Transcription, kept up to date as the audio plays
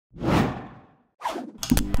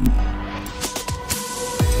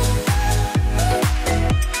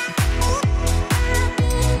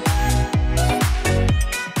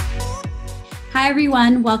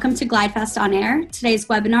everyone, welcome to GlideFast On Air. Today's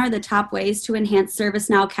webinar, the top ways to enhance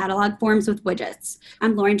ServiceNow catalog forms with widgets.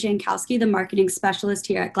 I'm Lauren Jankowski, the marketing specialist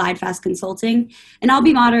here at GlideFast Consulting, and I'll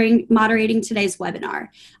be moderating today's webinar.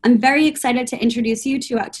 I'm very excited to introduce you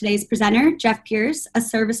to today's presenter, Jeff Pierce, a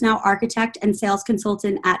ServiceNow architect and sales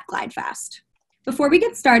consultant at GlideFast. Before we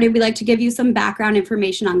get started, we'd like to give you some background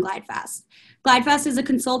information on GlideFast. GlideFast is a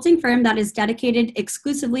consulting firm that is dedicated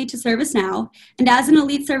exclusively to ServiceNow, and as an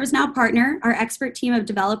Elite ServiceNow Partner, our expert team of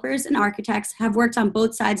developers and architects have worked on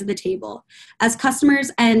both sides of the table, as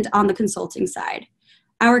customers and on the consulting side.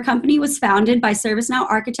 Our company was founded by ServiceNow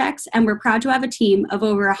architects, and we're proud to have a team of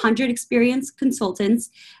over 100 experienced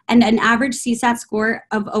consultants and an average CSAT score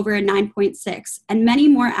of over a 9.6, and many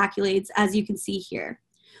more accolades, as you can see here.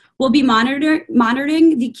 We'll be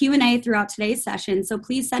monitoring the Q&A throughout today's session, so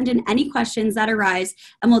please send in any questions that arise,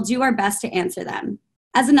 and we'll do our best to answer them.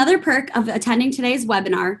 As another perk of attending today's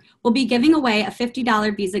webinar, we'll be giving away a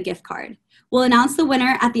 $50 Visa gift card. We'll announce the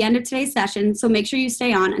winner at the end of today's session, so make sure you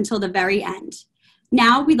stay on until the very end.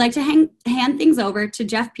 Now, we'd like to hand things over to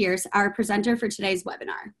Jeff Pierce, our presenter for today's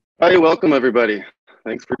webinar. Hi, welcome everybody.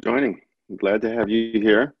 Thanks for joining. I'm glad to have you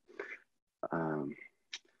here.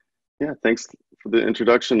 Thanks for the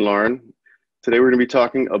introduction, Lauren. Today we're going to be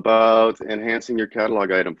talking about enhancing your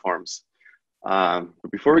catalog item forms.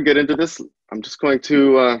 But before we get into this, I'm just going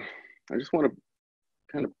to, I just want to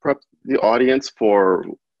kind of prep the audience for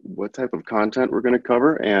what type of content we're going to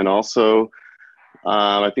cover. And also,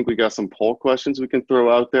 I think we got some poll questions we can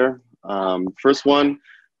throw out there. First one,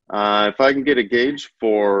 if I can get a gauge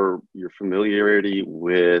for your familiarity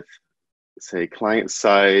with, say,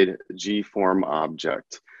 client-side G-form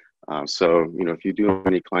object. If you do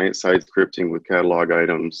any client-side scripting with catalog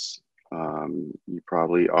items, you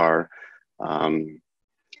probably are.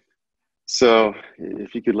 So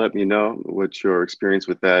if you could let me know what your experience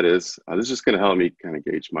with that is, this is just going to help me kind of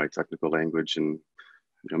gauge my technical language and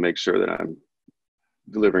make sure that I'm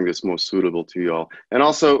delivering this most suitable to you all. And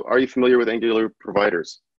also, are you familiar with Angular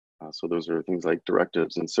providers? So those are things like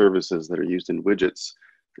directives and services that are used in widgets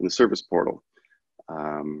in the service portal.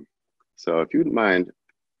 So if you wouldn't mind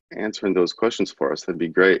answering those questions for us, that'd be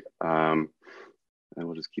great. And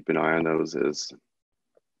we'll just keep an eye on those as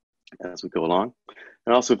we go along.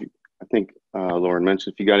 And also, I think Lauren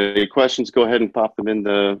mentioned, if you got any questions, go ahead and pop them in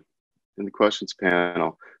the questions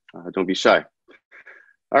panel. Don't be shy.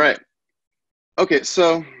 All right. Okay,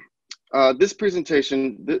 so this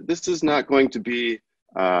presentation, this is not going to be,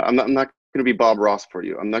 I'm not going to be Bob Ross for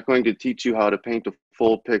you. I'm not going to teach you how to paint a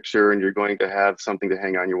full picture and you're going to have something to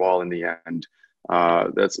hang on your wall in the end.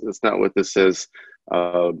 That's not what this is.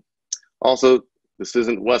 Also, this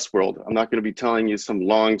isn't Westworld. I'm not going to be telling you some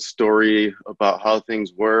long story about how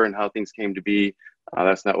things were and how things came to be.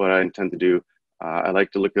 That's not what I intend to do. I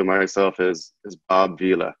like to look at myself as Bob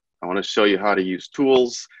Vila. I want to show you how to use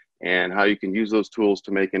tools and how you can use those tools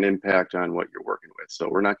to make an impact on what you're working with. So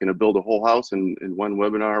we're not going to build a whole house in one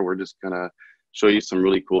webinar. We're just going to show you some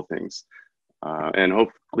really cool things. And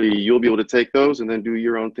hopefully you'll be able to take those and then do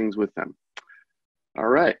your own things with them. All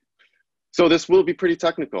right, so this will be pretty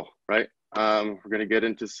technical, right? We're going to get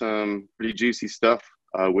into some pretty juicy stuff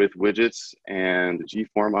with widgets and the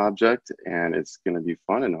G-form object, and it's going to be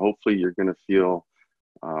fun, and hopefully you're going to feel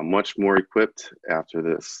much more equipped after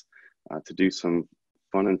this to do some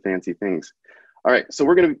fun and fancy things. All right, so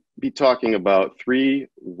we're going to be talking about 3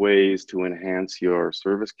 ways to enhance your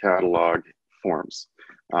service catalog forms.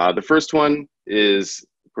 The first one is,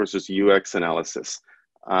 of course, just UX analysis.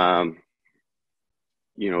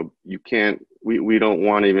 You can't, we don't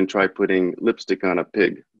want to even try putting lipstick on a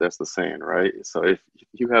pig. That's the saying, right? So if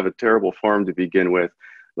you have a terrible form to begin with,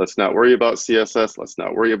 let's not worry about CSS. Let's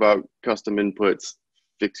not worry about custom inputs.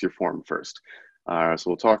 Fix your form first. So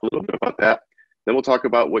we'll talk a little bit about that. Then we'll talk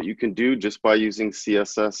about what you can do just by using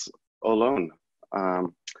CSS alone.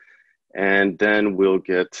 And then we'll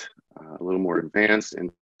get a little more advanced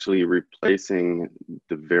and actually replacing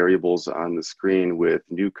the variables on the screen with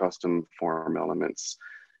new custom form elements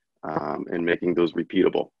and making those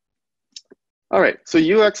repeatable. All right, so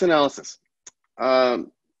UX analysis.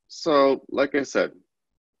 So like I said,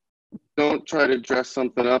 don't try to dress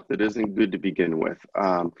something up that isn't good to begin with.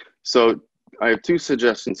 So I have 2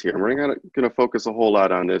 suggestions here. We're not going to focus a whole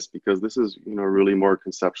lot on this because this is really more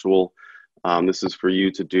conceptual. This is for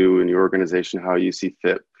you to do in your organization how you see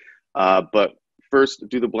fit. But first,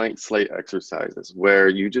 do the blank slate exercises where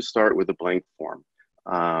you just start with a blank form.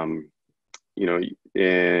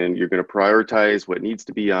 And you're going to prioritize what needs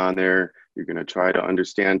to be on there. You're going to try to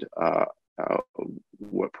understand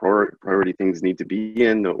what priority things need to be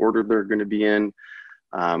in, the order they're going to be in,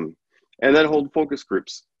 and then hold focus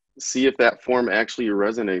groups. see if that form actually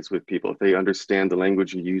resonates with people, if they understand the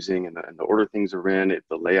language you're using and the order things are in, if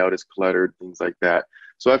the layout is cluttered, things like that.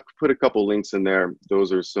 So I've put a couple links in there.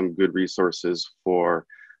 Those are some good resources for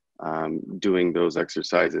doing those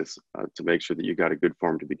exercises to make sure that you got a good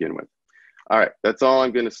form to begin with. All right, that's all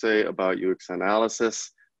I'm going to say about UX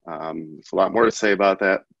analysis. There's a lot more to say about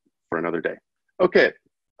that for another day. Okay,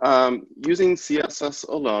 using CSS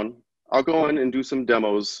alone, I'll go in and do some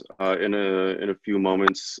demos in a few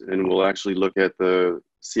moments, and we'll actually look at the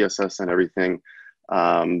CSS and everything.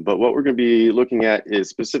 But what we're going to be looking at is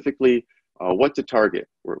specifically what to target.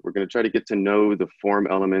 We're going to try to get to know the form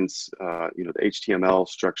elements, you know, the HTML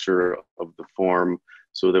structure of the form,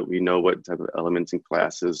 so that we know what type of elements and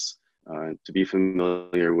classes to be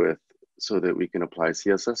familiar with, so that we can apply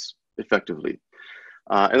CSS effectively.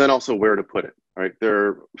 And then also where to put it. All right,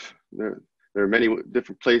 there are many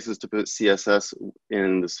different places to put CSS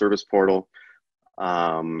in the service portal.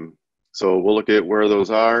 So we'll look at where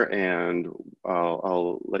those are, and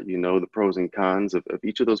I'll let you know the pros and cons of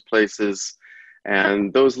each of those places.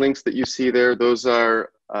 And those links that you see there, those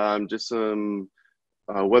are just some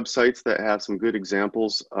websites that have some good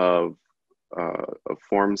examples of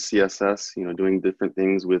form CSS, you know, doing different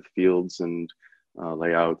things with fields and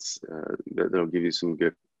layouts. That'll give you some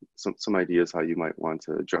good, some ideas how you might want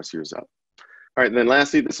to dress yours up. All right, and then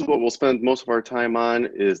lastly, this is what we'll spend most of our time on,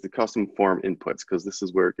 is the custom form inputs, because this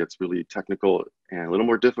is where it gets really technical and a little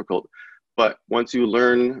more difficult. But once you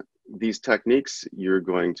learn these techniques, you're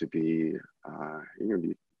going to be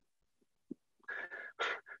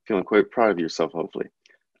feeling quite proud of yourself, hopefully.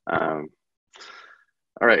 All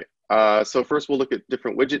right, so first we'll look at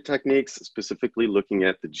different widget techniques, specifically looking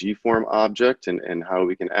at the GForm object and how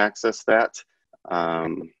we can access that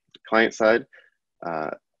client side.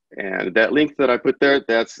 And that link that I put there,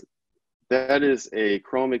 that is a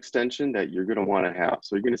Chrome extension that you're going to want to have.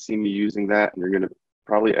 So you're going to see me using that, and you're going to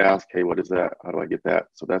probably ask, hey, what is that? How do I get that?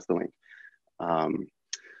 So that's the link.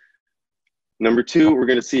 Number two, we're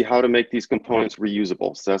going to see how to make these components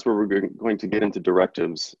reusable. So that's where we're going to get into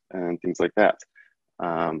directives and things like that.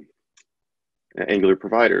 Angular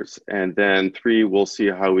providers. And then three, we'll see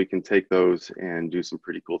how we can take those and do some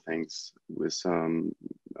pretty cool things with some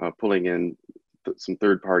pulling in some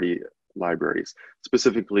third-party libraries,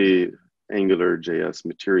 specifically Angular JS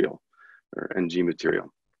material or NG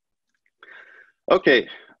material. Okay,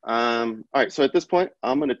 all right, so at this point,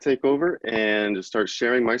 I'm gonna take over and just start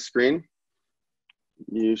sharing my screen.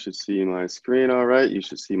 You should see my screen, all right. You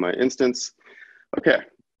should see my instance. Okay,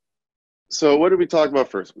 so what did we talk about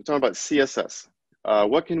first? We're talking about CSS.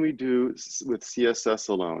 What can we do with CSS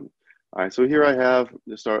alone? All right, so here I have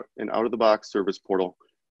just an out-of-the-box service portal.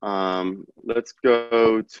 Let's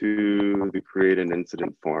go to the create an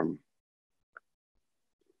incident form.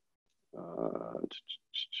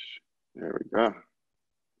 There we go.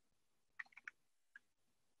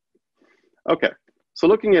 Okay, so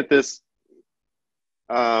looking at this,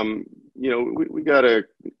 you know, we got to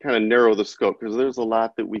kind of narrow the scope, because there's a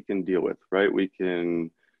lot that we can deal with, right? We can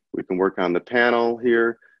work on the panel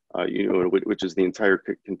here, you know, which is the entire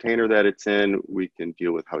container that it's in. We can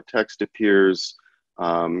deal with how text appears.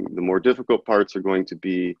 The more difficult parts are going to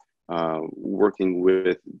be working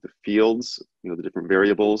with the fields, you know, the different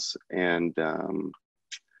variables, and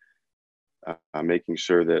making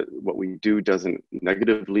sure that what we do doesn't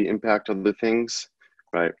negatively impact other things,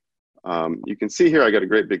 right? You can see here I got a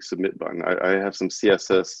great big submit button. I have some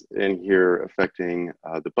CSS in here affecting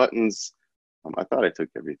the buttons. I thought I took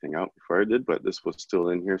everything out before I did, but this was still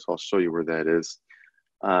in here, so I'll show you where that is.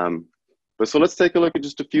 But so let's take a look at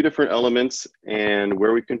just a few different elements and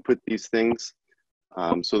where we can put these things.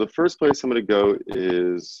 So the first place I'm going to go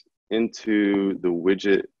is into the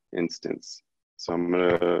widget instance. So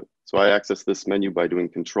I access this menu by doing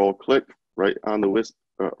Control-click right on the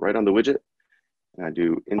widget, and I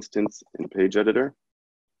do Instance in Page Editor.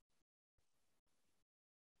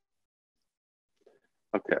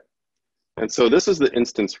 Okay, and so this is the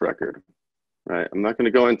instance record. Right, I'm not going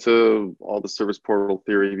to go into all the service portal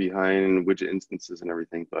theory behind widget instances and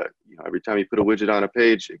everything, but you know, every time you put a widget on a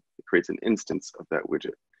page, it creates an instance of that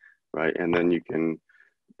widget, right? And then you can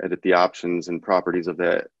edit the options and properties of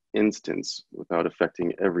that instance without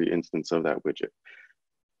affecting every instance of that widget.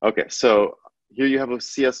 Okay, so here you have a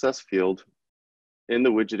CSS field in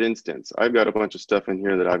the widget instance. I've got a bunch of stuff in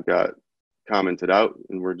here that I've got commented out,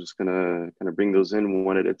 and we're just gonna kind of bring those in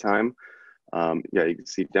one at a time. Yeah, you can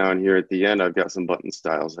see down here at the end, I've got some button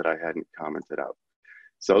styles that I hadn't commented out.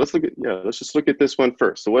 So let's just look at this one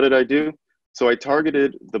first. So what did I do? So I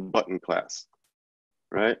targeted the button class,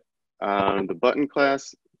 right? The button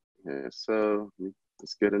class, yeah, so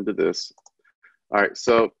let's get into this. All right,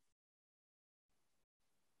 so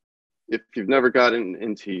if you've never gotten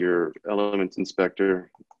into your Elements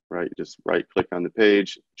Inspector, right, you just right click on the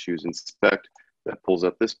page, choose Inspect. That pulls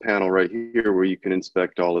up this panel right here where you can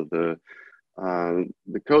inspect all of the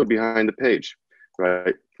code behind the page,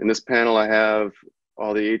 right? In this panel, I have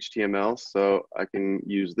all the HTML, so I can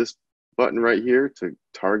use this button right here to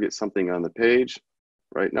target something on the page.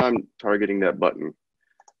 Right now, I'm targeting that button.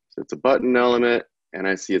 So it's a button element, and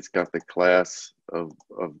I see it's got the class of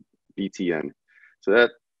BTN. So that,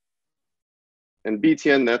 and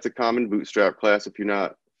BTN, that's a common Bootstrap class if you're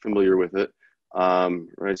not familiar with it.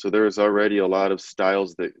 Right, so there's already a lot of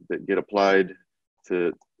styles that get applied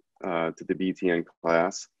to the BTN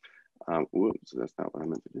class. Whoops, that's not what I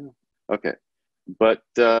meant to do. Okay, but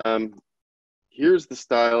here's the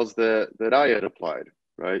styles that I had applied,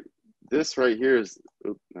 right? This right here is,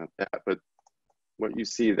 oops, not that, but what you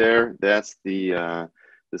see there, that's the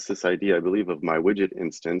this ID, I believe, of my widget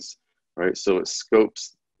instance, right? So it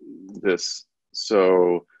scopes this.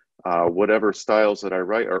 So whatever styles that I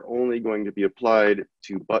write are only going to be applied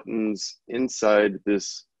to buttons inside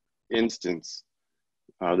this instance,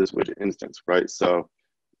 this widget instance, right? So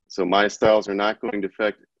my styles are not going to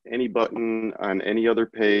affect any button on any other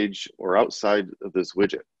page or outside of this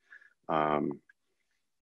widget.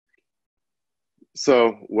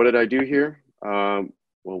 So what did I do here? Well,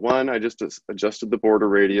 one, I just adjusted the border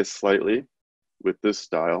radius slightly with this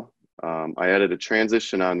style. I added a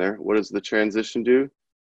transition on there. What does the transition do?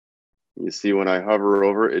 You see when I hover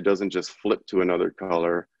over it, it doesn't just flip to another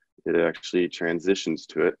color. It actually transitions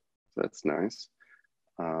to it. That's nice.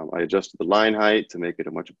 I adjusted the line height to make it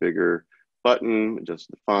a much bigger button,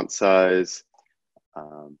 adjusted the font size.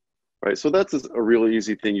 Right, so that's a really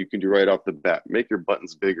easy thing you can do right off the bat. Make your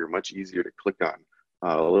buttons bigger, much easier to click on,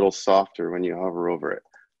 a little softer when you hover over it.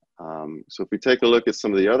 So if we take a look at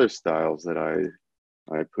some of the other styles that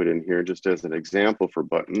I put in here just as an example for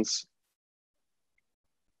buttons.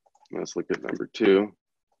 Let's look at number 2.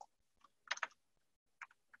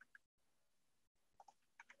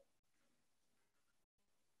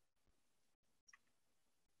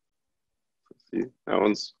 See, that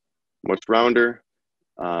one's much rounder.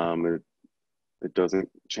 It doesn't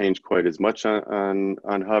change quite as much on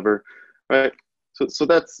hover, right? So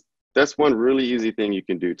that's one really easy thing you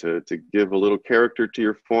can do to give a little character to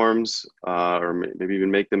your forms, or maybe even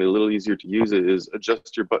make them a little easier to use. It is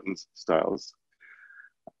adjust your button styles.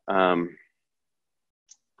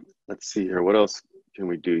 Let's see here. What else can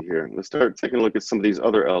we do here? Let's start taking a look at some of these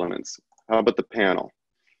other elements. How about the panel?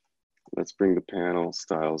 Let's bring the panel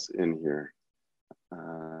styles in here.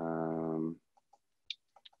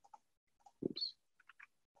 Oops.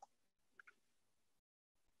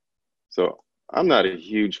 So I'm not a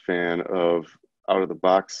huge fan of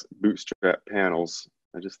out-of-the-box Bootstrap panels.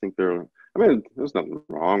 I just think they're, I mean, there's nothing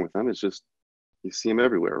wrong with them. It's just, you see them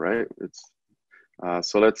everywhere, right? It's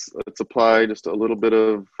so let's apply just a little bit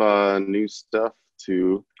of new stuff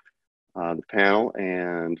to the panel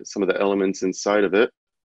and some of the elements inside of it.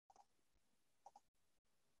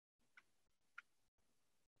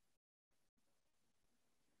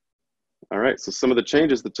 All right, so some of the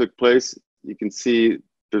changes that took place, you can see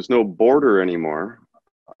there's no border anymore.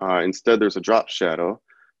 Instead, there's a drop shadow.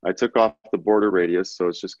 I took off the border radius, so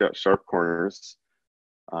it's just got sharp corners.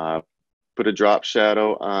 Put a drop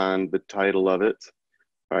shadow on the title of it,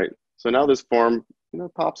 right? So now this form,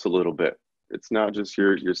 pops a little bit. It's not just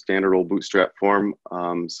your standard old Bootstrap form.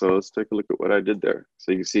 So let's take a look at what I did there.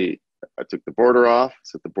 So you can see I took the border off,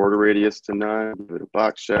 set the border radius to 9, give it a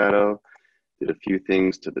box shadow, did a few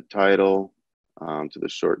things to the title, to the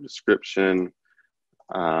short description.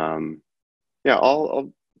 Yeah,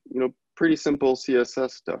 all pretty simple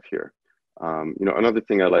CSS stuff here. Another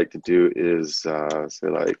thing I like to do is say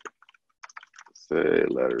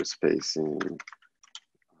letter spacing.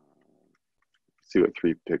 See what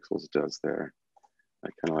 3 pixels does there. I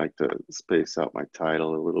kind of like to space out my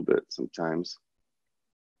title a little bit sometimes.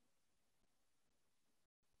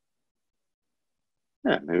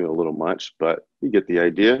 Yeah, maybe a little much, but you get the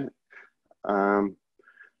idea. All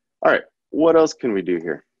right, what else can we do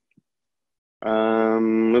here?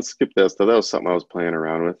 Let's skip that stuff. That was something I was playing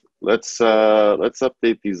around with. Let's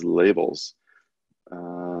update these labels.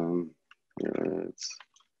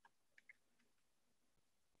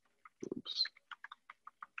 Oops.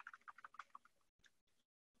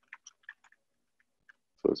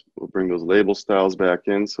 So we'll bring those label styles back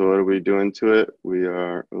in. So what are we doing to it? We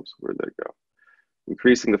are, oops, where'd that go?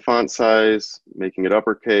 Increasing the font size, making it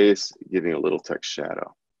uppercase, giving a little text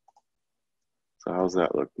shadow. So how's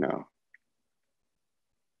that look now?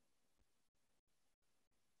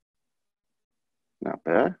 Not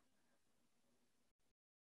bad.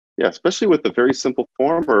 yeah, especially with a very simple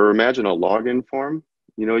form, or imagine a login form.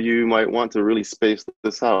 You know, you might want to really space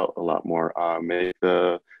this out a lot more, make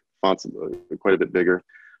the fonts quite a bit bigger.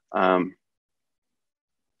 All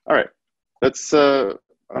right, let's, I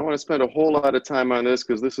don't want to spend a whole lot of time on this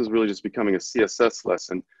because this is really just becoming a CSS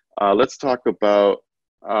lesson. Let's talk about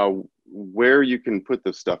where you can put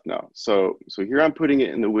this stuff now. So here I'm putting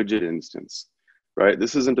it in the widget instance, right?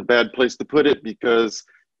 This isn't a bad place to put it because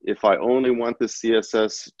if I only want the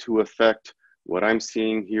CSS to affect what I'm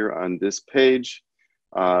seeing here on this page,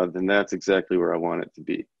 then that's exactly where I want it to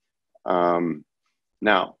be.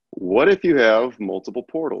 Now, what if you have multiple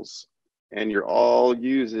portals and you're all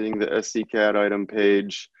using the SC cat item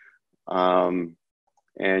page, and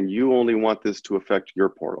you only want this to affect your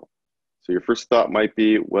portal? So your first thought might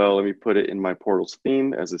be, well, let me put it in my portal's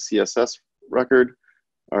theme as a CSS record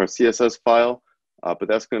or a CSS file, but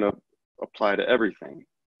that's going to apply to everything.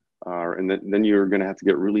 And then you're going to have to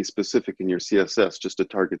get really specific in your CSS just to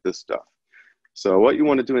target this stuff. So what you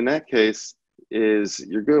want to do in that case is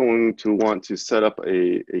you're going to want to set up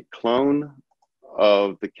a clone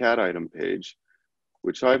of the cat item page,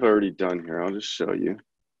 which I've already done here. I'll just show you.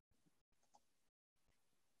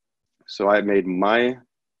 So I made my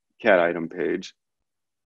cat item page,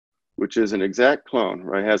 which is an exact clone,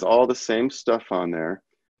 right? It has all the same stuff on there,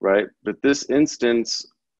 right? But this instance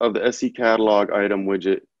of the SE catalog item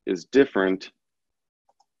widget is different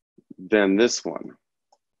than this one,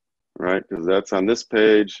 right? Because that's on this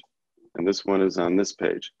page and this one is on this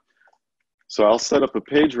page. So I'll set up a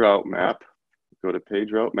page route map, go to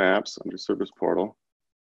page route maps under service portal.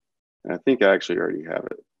 And I think I actually already have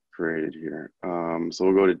it created here. So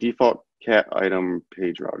we'll go to default cat item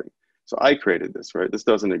page routing. So I created this, right? This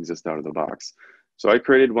doesn't exist out of the box. So I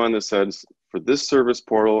created one that says, for this service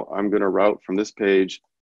portal, I'm going to route from this page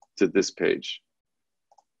to this page,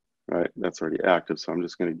 right? That's already active. So I'm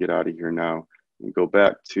just going to get out of here now and go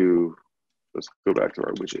back to, let's go back to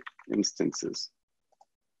our widget instances,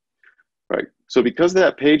 right? So because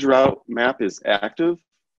that page route map is active,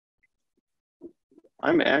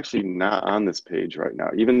 I'm actually not on this page right now.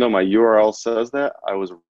 Even though my URL says that, I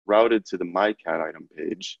was routed to the my cat item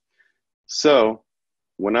page. So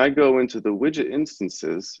when I go into the widget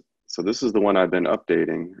instances, so this is the one I've been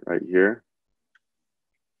updating right here,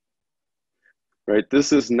 right?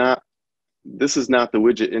 This is not the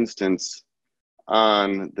widget instance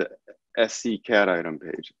on the SC cat item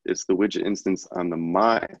page. It's the widget instance on the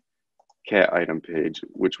my cat item page,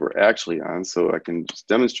 which we're actually on. So I can just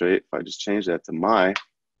demonstrate, if I just change that to my,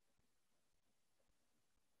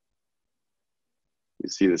 you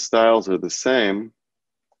see the styles are the same.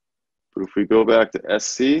 But if we go back to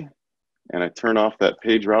SC and I turn off that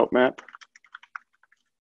page route map,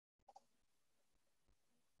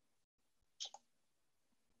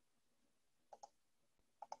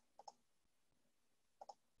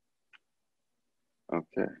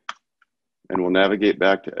 okay, and we'll navigate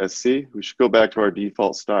back to SC, we should go back to our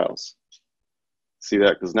default styles. See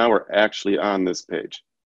that? Because now we're actually on this page.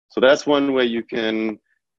 So that's one way you can,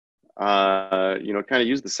 you know, kind of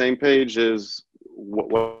use the same page as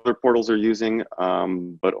what other portals are using,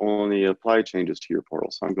 but only apply changes to your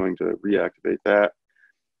portal. So I'm going to reactivate that.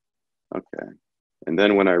 Okay. And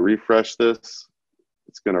then when I refresh this,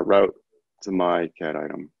 it's going to route to my cat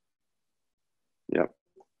item. Yep.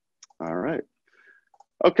 All right.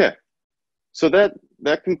 Okay. So that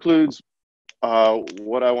concludes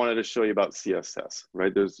what I wanted to show you about CSS,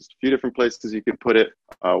 right? There's just a few different places you can put it.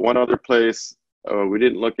 One other place we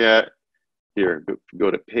didn't look at here,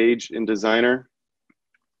 go to Page in Designer.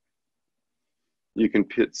 You can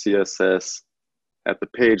put CSS at the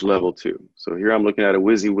page level too. So here I'm looking at a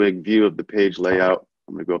WYSIWYG view of the page layout.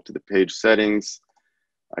 I'm gonna go up to the page settings.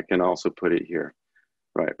 I can also put it here,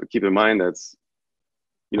 right? But keep in mind that's,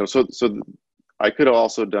 you know, so I could have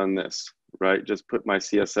also done this, right? Just put my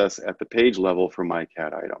CSS at the page level for my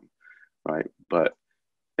cat item, right? But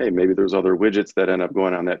hey, maybe there's other widgets that end up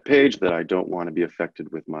going on that page that I don't want to be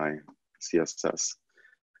affected with my CSS.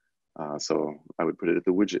 So I would put it at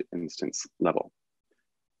the widget instance level.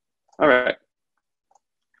 All right.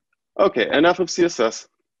 Okay, enough of CSS,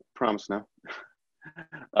 promise now.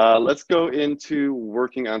 Let's go into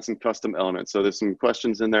working on some custom elements. So there's some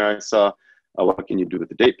questions in there I saw. What can you do with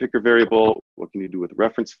the date picker variable? What can you do with the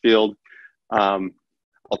reference field? I'll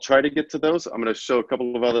try to get to those. I'm going to show a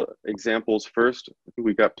couple of other examples first. I think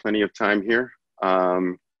we've got plenty of time here.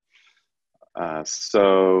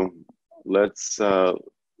 So let's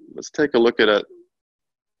take a look at a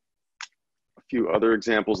few other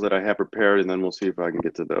examples that I have prepared, and then we'll see if I can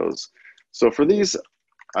get to those. So for these,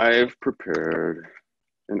 I've prepared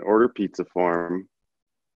an order pizza form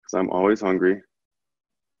because I'm always hungry.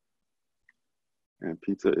 and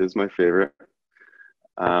pizza is my favorite.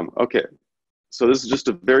 Okay, so this is just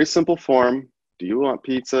a very simple form. Do you want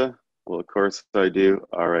pizza? Well, of course I do.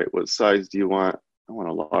 All right, what size do you want? I want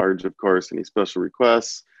a large, of course. Any special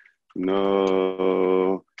requests?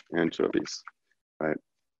 No anchovies, right?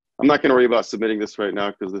 I'm not gonna worry about submitting this right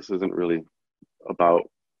now because this isn't really about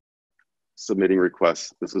submitting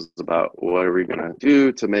requests. This is about what are we gonna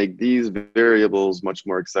do to make these variables much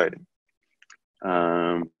more exciting.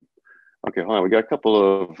 Okay, hold on. We got a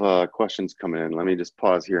couple of questions coming in. Let me just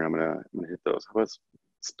pause here. I'm gonna hit those. How about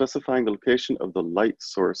specifying the location of the light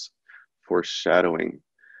source for shadowing?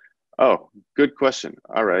 Oh, good question.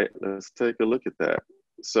 All right, let's take a look at that.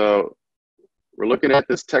 So we're looking at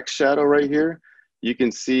this text shadow right here. You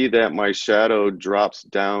can see that my shadow drops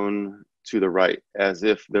down to the right as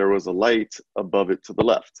if there was a light above it to the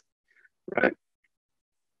left, right?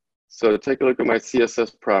 So take a look at my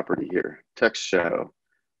CSS property here, text shadow.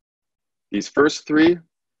 These first three,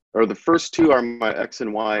 or the first two, are my X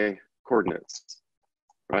and Y coordinates,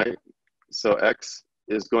 right? So X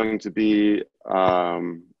is going to be, if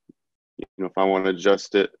I want to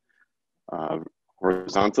adjust it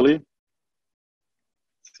horizontally,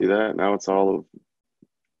 see that? Now it's all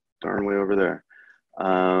darn way over there.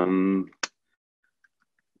 And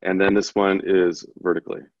then this one is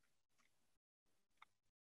vertically.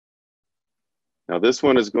 Now this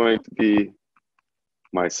one is going to be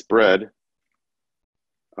my spread.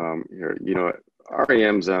 Here,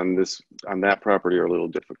 REMs on that property are a little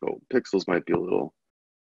difficult. Pixels might be a little.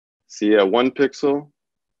 See, at 1 pixel,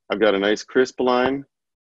 I've got a nice crisp line,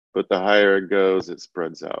 but the higher it goes, it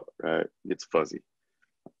spreads out, right? It gets fuzzy.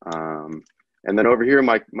 And then over here,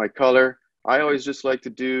 my color, I always just like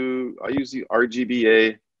to I use the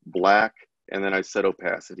RGBA black, and then I set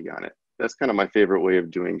opacity on it. That's kind of my favorite way of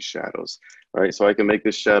doing shadows, right? So I can make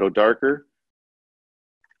this shadow darker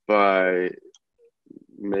by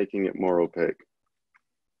making it more opaque.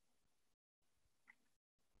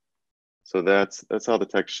 So that's how the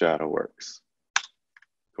text shadow works.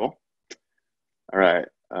 Cool. All right.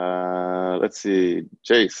 Let's see.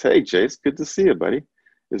 Jace. Hey, Jace. Good to see you, buddy.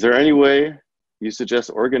 Is there any way you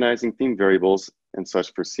suggest organizing theme variables and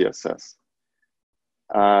such for CSS?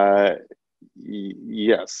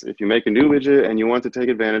 Yes. If you make a new widget and you want to take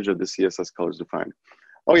advantage of the CSS colors defined.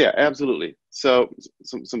 Oh yeah, absolutely. So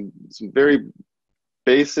some very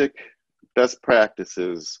basic best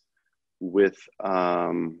practices with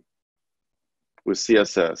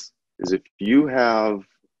CSS is if you have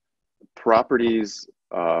properties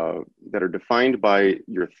that are defined by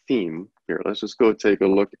your theme. Here, let's just go take a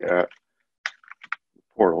look at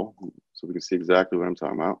portal so we can see exactly what I'm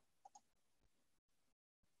talking about.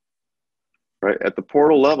 Right, at the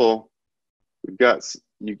portal level, we've got,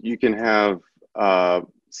 you can have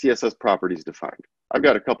CSS properties defined. I've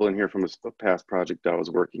got a couple in here from a past project I was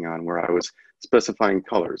working on where I was specifying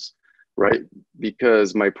colors, right?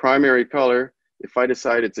 Because my primary color, if I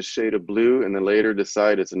decide it's a shade of blue and then later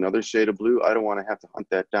decide it's another shade of blue, I don't want to have to hunt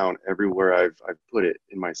that down everywhere I've put it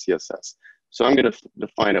in my CSS. So I'm going to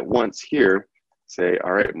define it once here, say,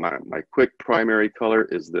 all right, my quick primary color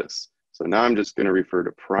is this. So now I'm just going to refer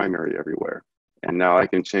to primary everywhere. And now I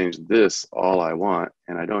can change this all I want,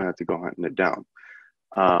 and I don't have to go hunting it down.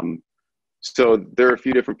 So there are a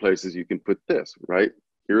few different places you can put this, right?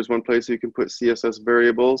 Here's one place you can put CSS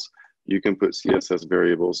variables. You can put CSS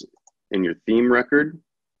variables in your theme record,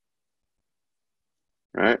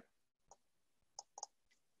 right?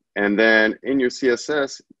 And then in your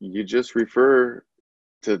CSS, you just refer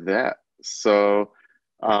to that. So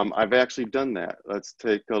I've actually done that. Let's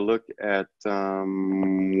take a look at,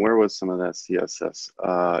 where was some of that CSS?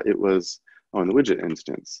 It was on the widget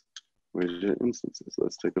instance. Widget instances,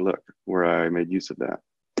 let's take a look where I made use of that.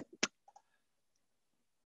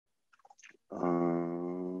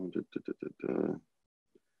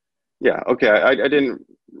 Yeah, okay, I didn't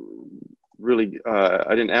really, I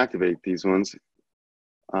didn't activate these ones.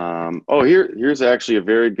 Oh, here's actually a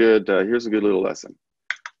very good, here's a good little lesson.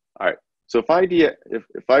 All right, so if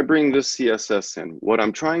I bring this CSS in, what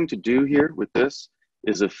I'm trying to do here with this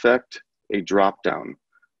is affect a drop-down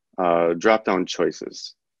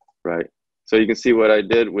choices, right? So you can see what I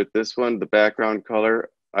did with this one, the background color,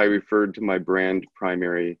 I referred to my brand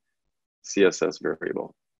primary CSS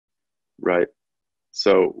variable, right?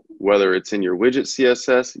 So whether it's in your widget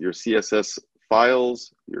CSS, your CSS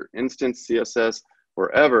files, your instance CSS,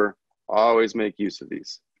 wherever, always make use of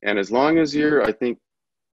these. And as long as you're, I think,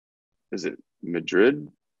 is it Madrid?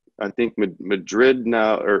 I think Madrid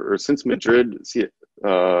now, or since Madrid, the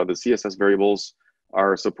CSS variables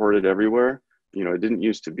are supported everywhere. You know, it didn't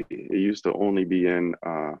used to be. It used to only be in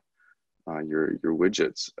your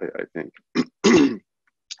widgets, I think.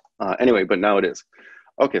 Anyway, but now it is.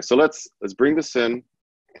 Okay, so let's bring this in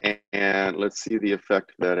and let's see the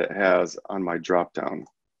effect that it has on my dropdown.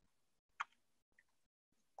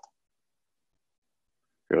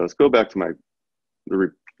 Here, let's go back to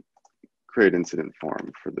the create incident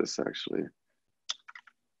form for this actually.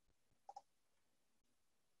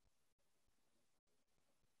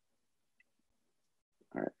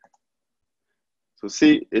 All right. So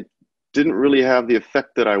see, it didn't really have the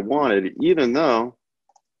effect that I wanted, even though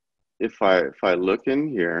if I look in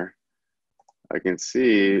here, I can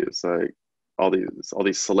see it's like all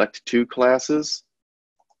these select to classes.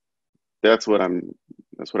 That's what I'm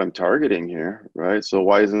targeting here, right? So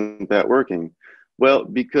why isn't that working? Well,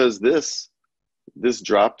 because this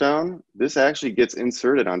dropdown, this actually gets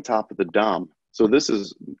inserted on top of the DOM. So this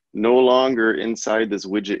is no longer inside this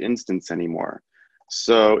widget instance anymore.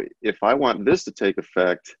 So if I want this to take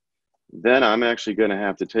effect, then I'm actually going to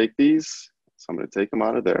have to take these. So I'm going to take them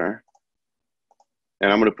out of there.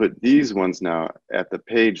 And I'm going to put these ones now at the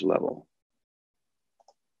page level.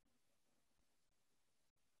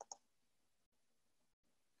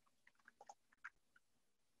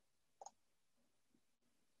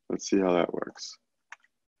 Let's see how that works.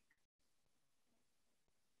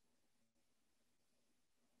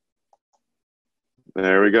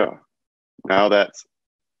 There we go. Now that's,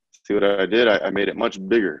 see what I did? I made it much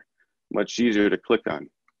bigger, much easier to click on.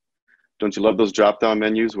 Don't you love those drop-down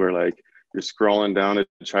menus where like you're scrolling down to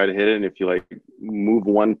try to hit it, and if you like move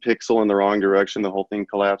one pixel in the wrong direction, the whole thing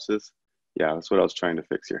collapses? Yeah, that's what I was trying to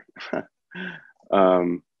fix here.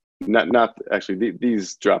 Not actually,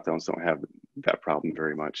 these drop-downs don't have that problem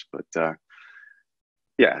very much, but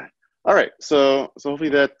yeah. All right, so hopefully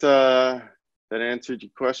that that answered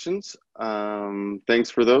your questions. Thanks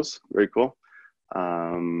for those, very cool.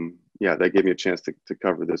 Yeah, that gave me a chance to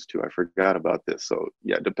cover this too. I forgot about this. So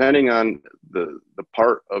yeah, depending on the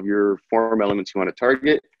part of your form elements you want to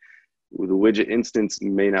target, the widget instance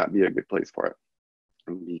may not be a good place for it,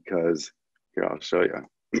 because here, I'll show you.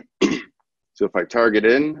 So if I target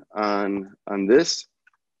in on this,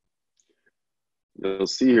 you'll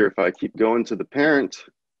see here, if I keep going to the parent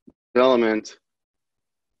element,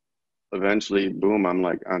 eventually, boom, I'm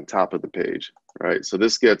like on top of the page, right? So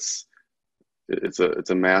this gets, it's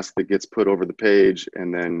a mask that gets put over the page,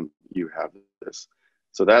 and then you have this.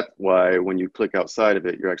 So that's why when you click outside of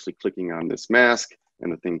it, you're actually clicking on this mask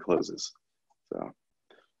and the thing closes. So,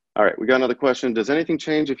 all right, we got another question. Does anything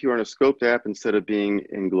change if you are in a scoped app instead of being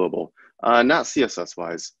in global? Not CSS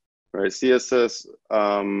wise, right? CSS,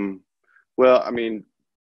 well, I mean,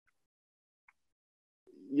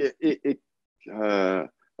 yeah,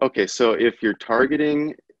 okay, so if you're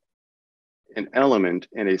targeting an element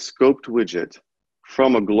in a scoped widget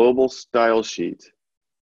from a global style sheet,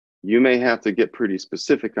 you may have to get pretty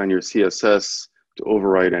specific on your CSS to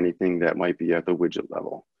override anything that might be at the widget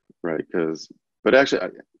level, right? But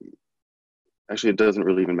actually it doesn't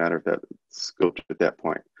really even matter if that's scoped at that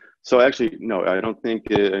point. So actually, no, I don't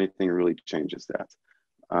think anything really changes that.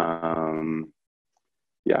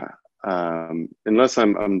 Yeah, unless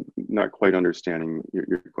I'm not quite understanding your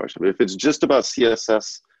question. But if it's just about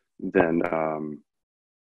CSS, then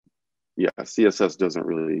yeah, CSS doesn't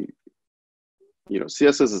really,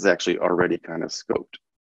 CSS is actually already kind of scoped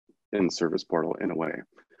in Service Portal in a way.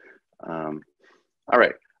 All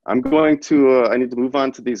right, I'm going to, I need to move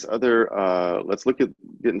on to these other, let's look at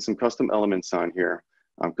getting some custom elements on here,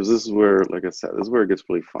 because this is where, like I said, this is where it gets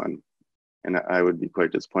really fun. And I would be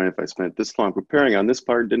quite disappointed if I spent this long preparing on this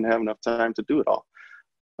part and didn't have enough time to do it all.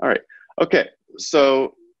 All right, okay,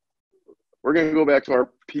 so we're gonna go back to our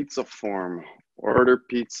pizza form, order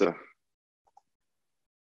pizza.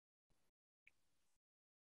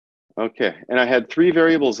 Okay, and I had 3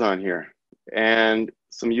 variables on here and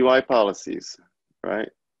some UI policies, right?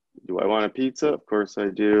 Do I want a pizza? Of course I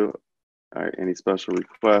do. All right, any special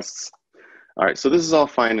requests? All right, so this is all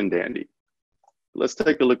fine and dandy. Let's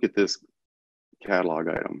take a look at this catalog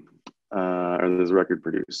item, or this record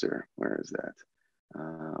producer. Where is that?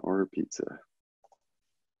 Order pizza.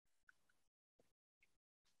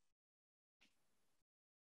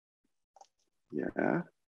 Yeah.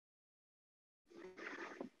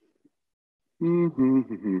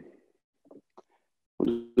 We'll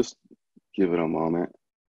just give it a moment.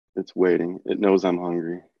 It's waiting. It knows I'm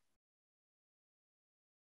hungry.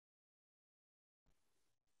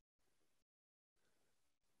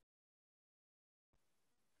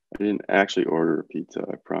 I didn't actually order a pizza,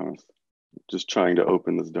 I promise. Just trying to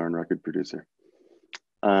open this darn record producer.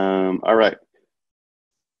 All right.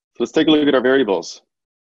 So let's take a look at our variables.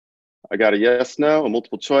 I got a yes, no, a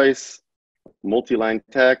multiple choice, multi-line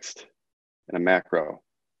text, and a macro,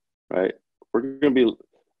 right? We're going to be,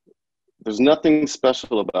 there's nothing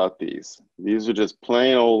special about these. These are just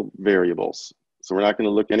plain old variables. So we're not going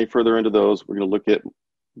to look any further into those. We're going to look at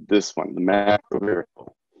this one, the macro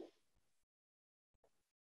variable.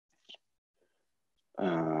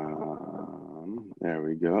 There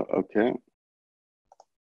we go. Okay.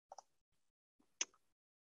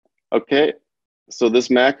 Okay. So this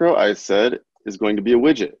macro, I said, is going to be a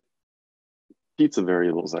widget. Pizza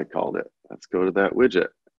variables, I called it. Let's go to that widget.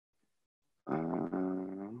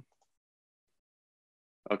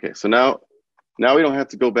 Okay, so now we don't have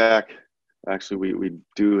to go back. Actually, we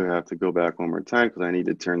do have to go back one more time because I need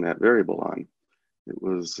to turn that variable on. It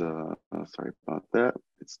was, sorry about that.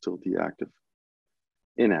 It's still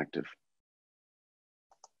inactive.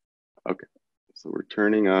 Okay, so we're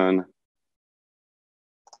turning on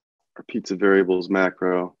our pizza variables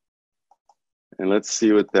macro, and let's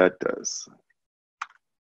see what that does.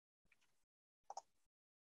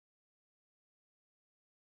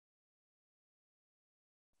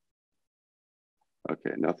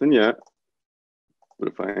 Okay, nothing yet. But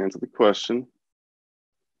if I answer the question,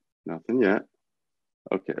 nothing yet.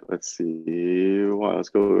 Okay, let's see. Well, let's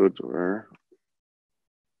go to our,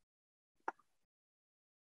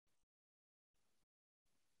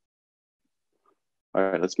 all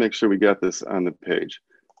right, let's make sure we got this on the page.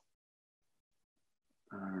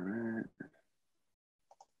 All right.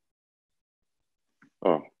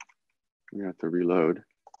 Oh, we have to reload.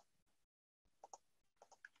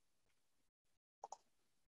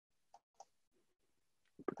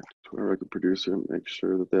 To our record producer, make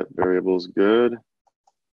sure that that variable is good.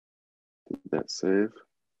 Did that save?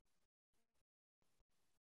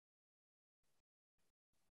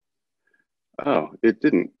 Oh, it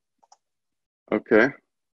didn't. Okay.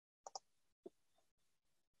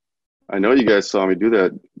 I know you guys saw me do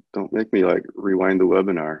that. Don't make me like rewind the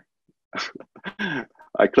webinar.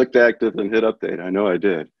 I clicked active and hit update. I know I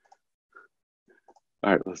did.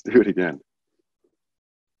 All right, let's do it again.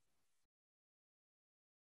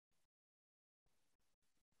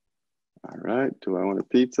 All right, do I want a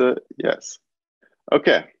pizza? Yes.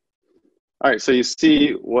 Okay. All right, so you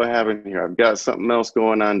see what happened here. I've got something else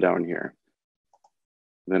going on down here.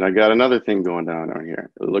 Then I got another thing going down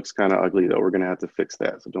here. It looks kind of ugly though. We're gonna have to fix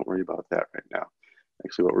that, so don't worry about that right now.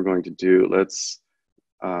 Actually, what we're going to do,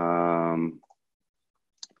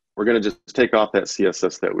 we're gonna just take off that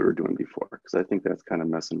CSS that we were doing before, because I think that's kind of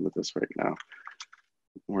messing with us right now.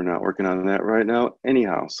 We're not working on that right now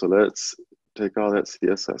anyhow, so let's take all that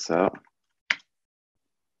CSS out.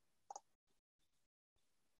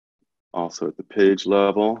 Also at the page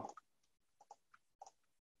level.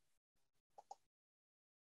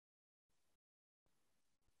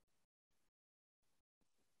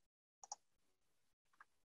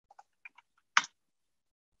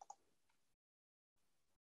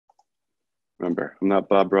 Remember, I'm not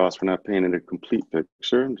Bob Ross. We're not painting a complete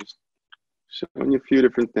picture. I'm just showing you a few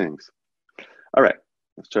different things. All right,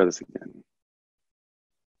 let's try this again.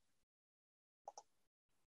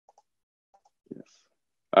 Yes.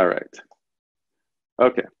 All right.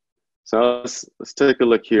 Okay. So let's take a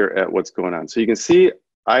look here at what's going on. So you can see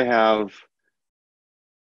I have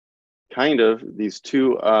kind of these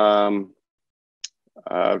two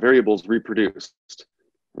variables reproduced,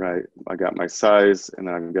 right? I got my size and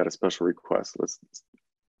then I've got a special request. Let's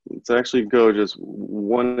actually go just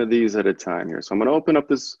one of these at a time here. So I'm gonna open up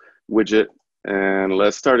this widget and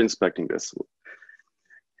let's start inspecting this.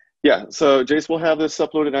 Yeah, so Jace will have this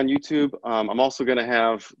uploaded on YouTube. I'm also gonna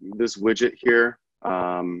have this widget here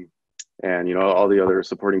and you know all the other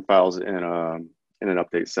supporting files in an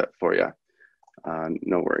update set for you.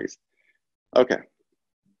 No worries. Okay.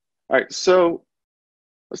 All right, so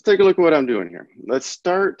let's take a look at what I'm doing here. Let's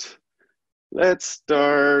start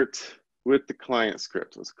with the client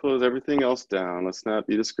script. Let's close everything else down. Let's not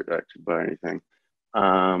be distracted by anything.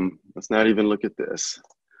 Let's not even look at this.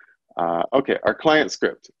 Okay, our client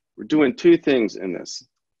script. We're doing two things in this,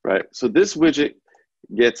 right? So this widget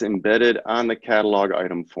gets embedded on the catalog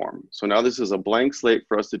item form. So now this is a blank slate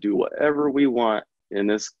for us to do whatever we want in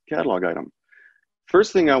this catalog item.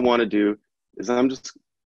 First thing I want to do is I'm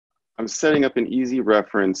setting up an easy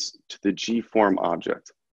reference to the GForm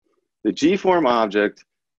object. The GForm object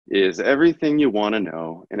is everything you want to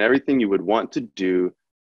know and everything you would want to do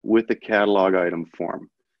with the catalog item form.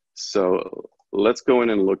 So let's go in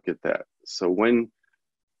and look at that. So when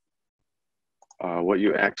what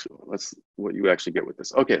you actually get with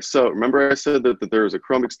this. Okay, so remember I said that there's a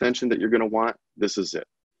Chrome extension that you're going to want. This is it,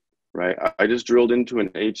 right? I just drilled into an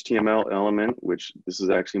HTML element, which this is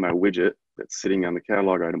actually my widget that's sitting on the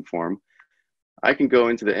catalog item form. I can go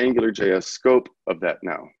into the AngularJS scope of that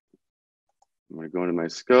now. I'm going to go into my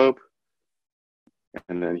scope,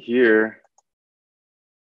 and then here,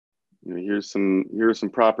 here are some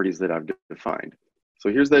properties that I've defined. So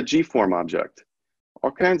here's that GForm object.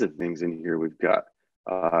 All kinds of things in here we've got.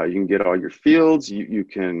 You can get all your fields. You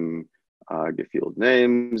can get field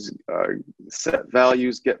names, set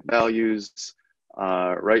values, get values,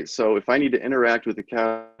 right? So if I need to interact with the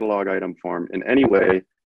catalog item form in any way,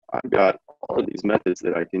 I've got all of these methods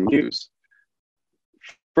that I can use.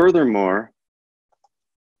 Furthermore,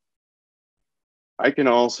 I can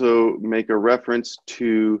also make a reference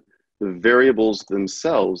to the variables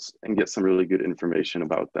themselves and get some really good information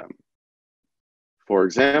about them. For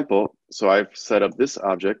example, so I've set up this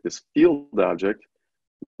object, this field object,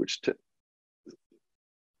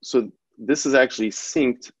 so this is actually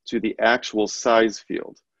synced to the actual size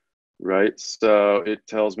field, right? So it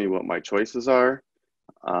tells me what my choices are.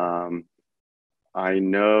 I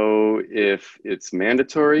know if it's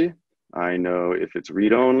mandatory. I know if it's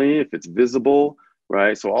read-only, if it's visible,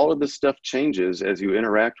 right? So all of this stuff changes as you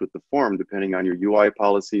interact with the form, depending on your UI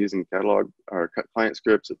policies and catalog or client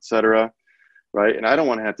scripts, et cetera, right? And I don't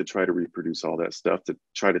want to have to try to reproduce all that stuff to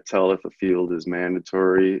try to tell if a field is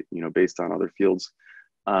mandatory, based on other fields.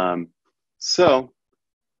 So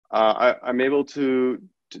I'm able to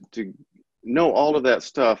know all of that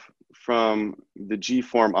stuff from the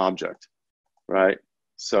GForm object, right?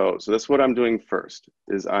 So that's what I'm doing first,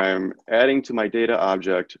 is I'm adding to my data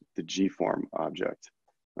object the GForm object,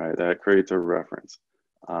 right? That creates a reference.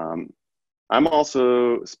 I'm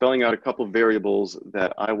also spelling out a couple of variables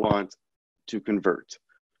that I want to convert,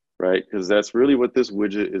 right? Because that's really what this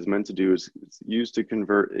widget is meant to do, is it's used to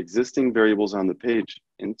convert existing variables on the page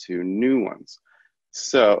into new ones.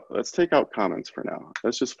 So let's take out comments for now.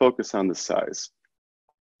 Let's just focus on the size.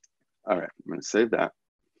 All right, I'm gonna save that.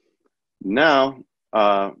 Now,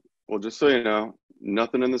 well, just so you know,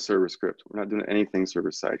 nothing in the server script. We're not doing anything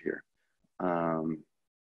server side here.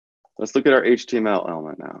 Let's look at our HTML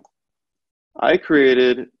element now. I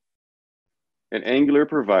created an Angular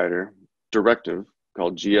provider directive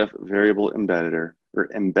called GF variable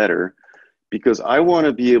embedder, because I want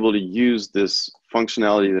to be able to use this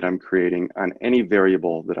functionality that I'm creating on any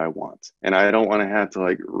variable that I want. And I don't want to have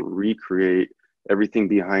to recreate everything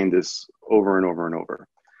behind this over and over and over,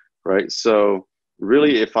 right? So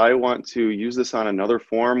really, if I want to use this on another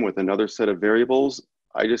form with another set of variables,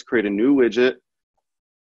 I just create a new widget.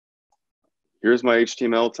 Here's my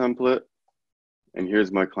HTML template, and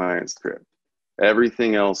here's my client script.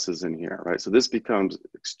 Everything else is in here, right? So this becomes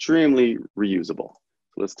extremely reusable.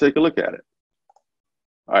 So let's take a look at it.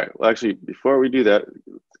 All right, well, actually, before we do that,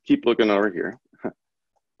 keep looking over here.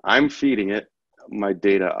 I'm feeding it my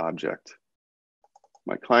data object,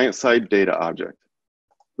 my client-side data object.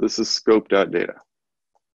 This is scope.data.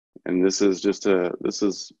 And this is just this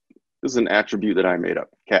is an attribute that I made up,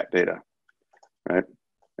 cat data, right?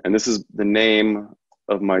 And this is the name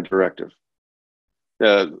of my directive.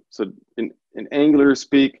 So in Angular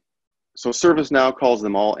speak, so ServiceNow calls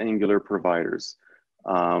them all Angular providers.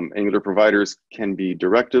 Angular providers can be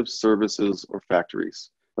directives, services, or factories,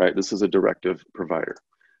 right? This is a directive provider.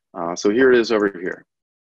 So here it is over here.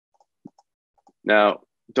 Now,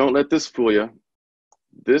 don't let this fool you.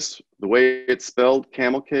 The way it's spelled,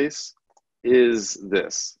 camel case, is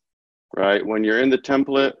this, right? When you're in the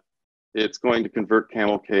template, it's going to convert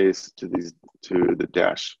camel case to the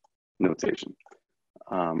dash notation,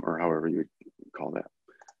 or however you call that.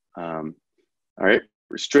 All right,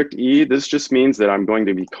 restrict E, this just means that I'm going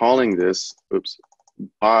to be calling this,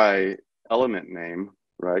 by element name,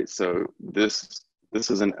 right? So this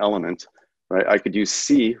is an element, right? I could use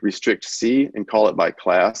C, restrict C, and call it by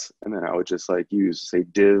class, and then I would just use, say,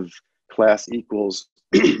 div class equals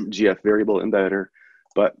GF variable embedder.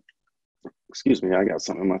 But excuse me, I got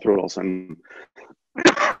something in my throat all of a sudden.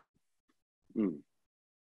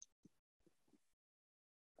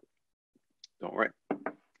 Don't worry,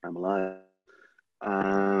 I'm alive.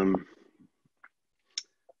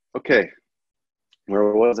 Okay, where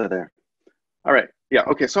was I there? All right, yeah,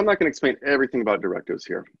 okay, so I'm not gonna explain everything about directives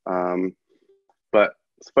here, but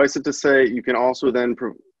suffice it to say, you can also then,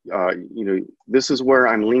 this is where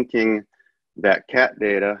I'm linking that cat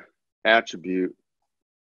data attribute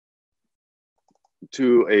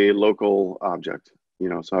to a local object,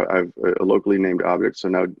 so I've a locally named object. So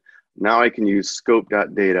now I can use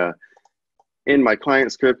scope.data in my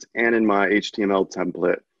client script and in my HTML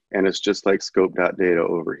template, and it's just like scope.data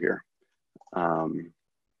over here.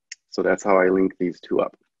 So that's how I link these two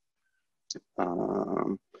up.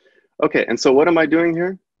 Okay, and so what am I doing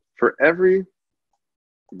here? For every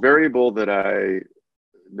variable that I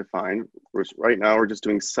define, which right now we're just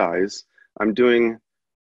doing size, I'm doing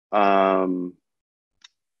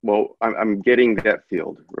well, I'm getting that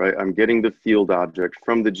field, right? I'm getting the field object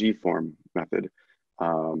from the gform method.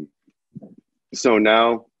 So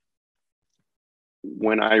now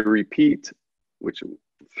when I repeat, which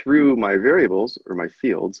through my variables or my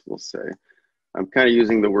fields, we'll say, I'm kind of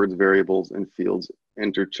using the words variables and fields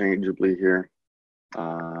interchangeably here.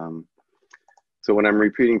 So when I'm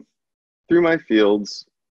repeating through my fields,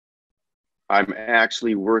 I'm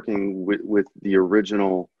actually working with the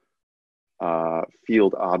original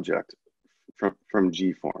field object from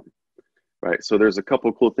gform, right? So there's a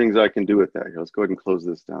couple cool things I can do with that. Here, let's go ahead and close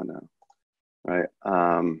this down now, right?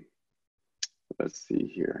 Let's see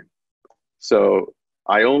here. So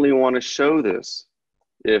I only want to show this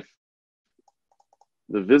if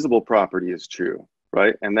the visible property is true,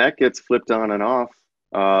 right? And that gets flipped on and off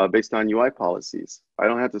based on UI policies. I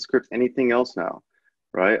don't have to script anything else now,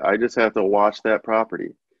 right? I just have to watch that property.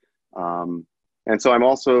 And so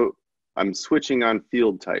I'm switching on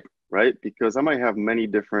field type, right? Because I might have many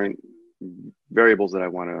different variables that I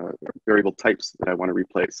want to, variable types that I want to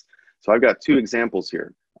replace. So I've got two examples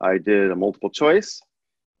here. I did a multiple choice.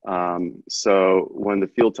 So when the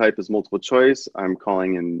field type is multiple choice, I'm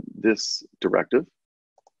calling in this directive.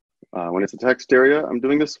 When it's a text area, I'm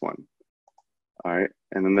doing this one. All right,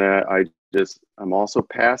 and then I'm also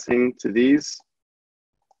passing to these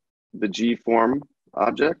the gform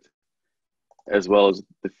object as well as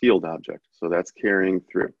the field object. So that's carrying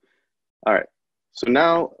through. All right, so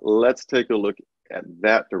now let's take a look at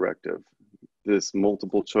that directive, this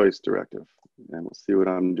multiple choice directive, and we'll see what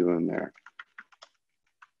I'm doing there.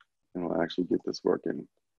 And we'll actually get this working.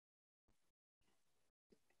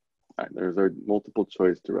 All right, there's our multiple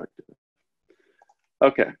choice directive.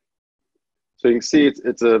 Okay, so you can see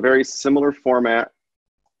it's a very similar format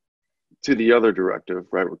to the other directive,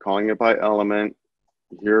 right? We're calling it by element.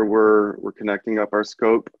 Here we're connecting up our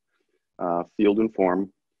scope, field and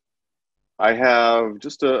form. I have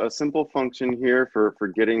just a simple function here for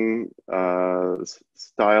getting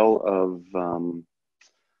style of,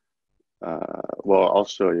 well, I'll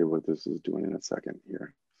show you what this is doing in a second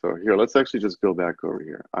here. So here, let's actually just go back over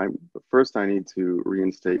here. But first I need to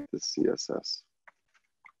reinstate the CSS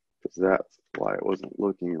because that's why it wasn't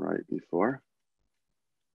looking right before.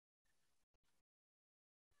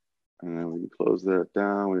 And then we can close that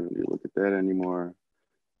down. We don't need to look at that anymore.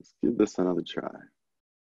 Let's give this another try.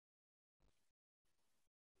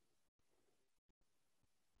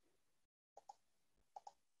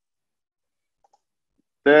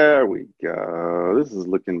 There we go. This is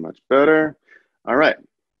looking much better. All right.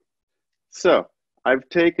 So I've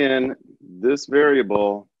taken this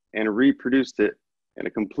variable and reproduced it in a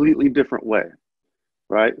completely different way,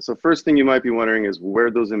 right? So first thing you might be wondering is where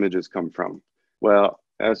those images come from. Well,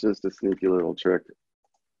 that's just a sneaky little trick.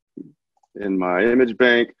 In my image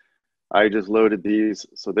bank, I just loaded these.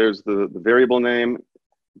 So there's the variable name,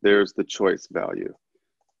 there's the choice value,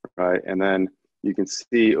 right? And then you can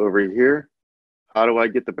see over here, how do I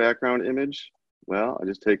get the background image? Well, I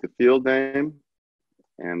just take the field name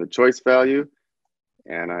and the choice value,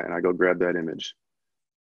 and I go grab that image,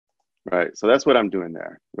 right? So that's what I'm doing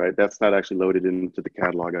there, right? That's not actually loaded into the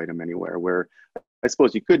catalog item anywhere, where I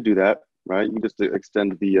suppose you could do that, right? You just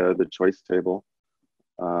extend the choice table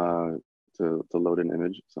to load an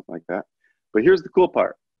image, something like that. But here's the cool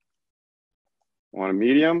part. I want a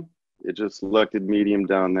medium, it just selected medium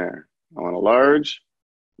down there. I want a large,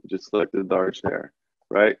 it just selected large there,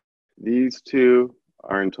 right? These two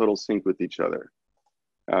are in total sync with each other.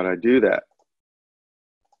 How do I do that?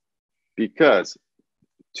 Because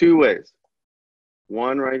two ways.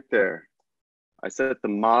 One right there. I set the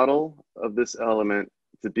model of this element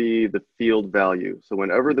to be the field value. So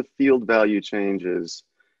whenever the field value changes,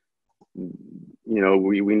 you know,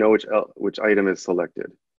 we know which item is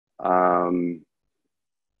selected. And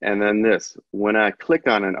then this, when I click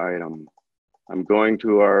on an item, I'm going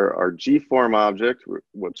to our gform object,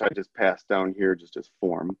 which I just passed down here just as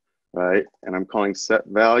form, right? And I'm calling set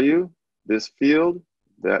value, this field,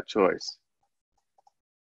 that choice.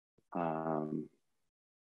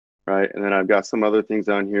 Right, and then I've got some other things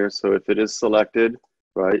on here. So if it is selected,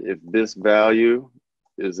 right, if this value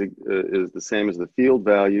is the same as the field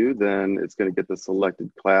value, then it's going to get the selected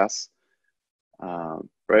class,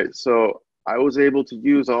 right? So I was able to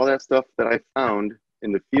use all that stuff that I found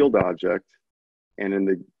in the field object and in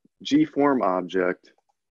the gform object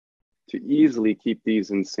to easily keep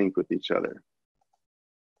these in sync with each other.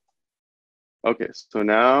 Okay, so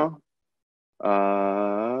now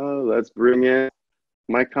let's bring in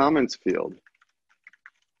my comments field.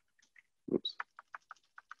 Oops.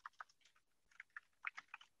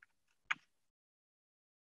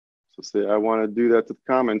 So say I want to do that to the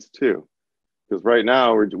comments too. because right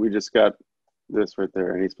now we just got this right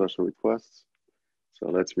there, any special requests. So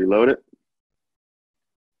let's reload it.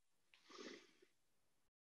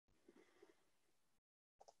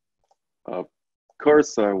 Of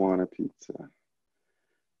course I want a pizza.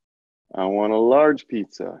 I want a large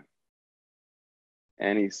pizza.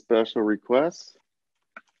 Any special requests?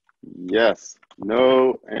 Yes,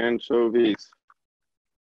 no anchovies.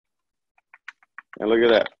 And look at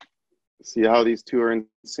that. See how these two are in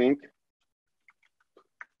sync?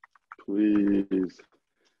 Please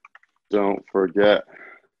don't forget.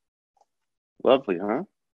 Lovely, huh?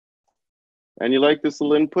 And you like this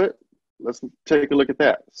little input? Let's take a look at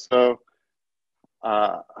that. So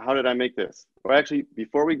how did I make this? Well, actually,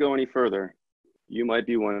 before we go any further, you might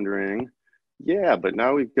be wondering, yeah, but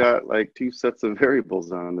now we've got like two sets of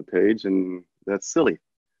variables on the page, and that's silly.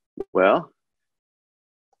 Well,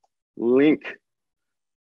 link.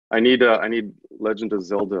 I need Legend of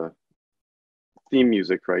Zelda theme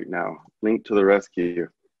music right now. Link to the rescue,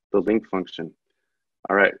 the link function.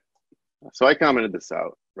 All right, so I commented this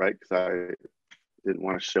out, right? Because I didn't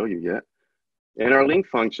want to show you yet. In our link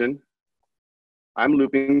function, I'm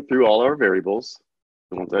looping through all our variables,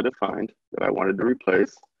 the ones I defined that I wanted to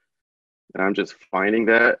replace. And I'm just finding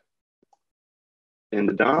that in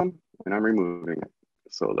the DOM and I'm removing it.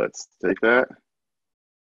 So let's take that.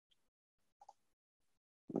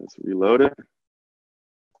 Let's reload it.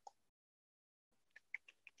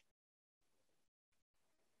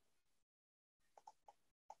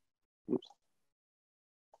 Oops.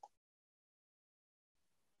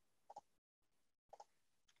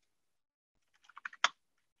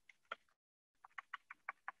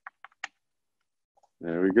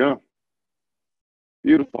 There we go.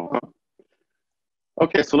 Beautiful, huh?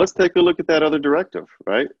 Okay, so let's take a look at that other directive,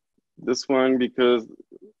 right? This one, because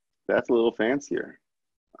that's a little fancier.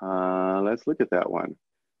 Let's look at that one.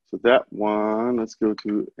 So that one, let's go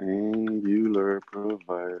to Angular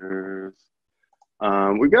providers.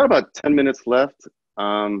 We got about 10 minutes left.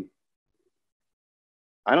 I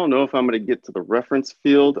don't know if I'm going to get to the reference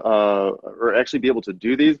field or actually be able to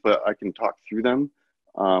do these, but I can talk through them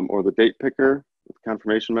or the date picker with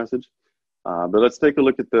confirmation message. But let's take a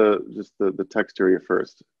look at the text area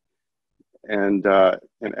first. And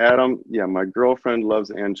Adam, yeah, my girlfriend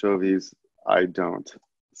loves anchovies. I don't.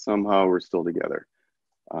 Somehow we're still together.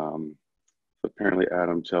 Apparently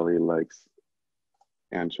Adam Chelly likes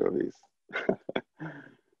anchovies.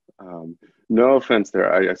 No offense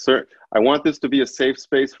there. I want this to be a safe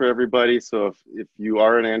space for everybody. So if you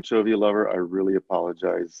are an anchovy lover, I really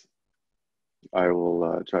apologize. I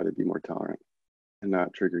will try to be more tolerant and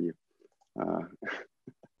not trigger you.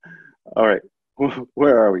 All right,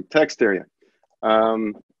 where are we? Text area.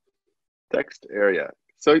 Text area.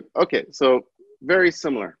 So, okay, so very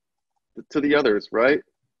similar to the others, right?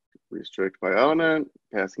 Restrict by element,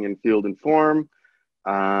 passing in field and form.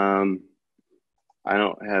 I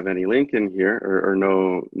don't have any link in here or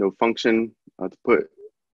no function to put.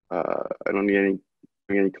 I don't need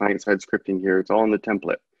any client-side scripting here. It's all in the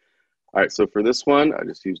template. All right, so for this one, I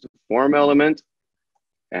just used a form element.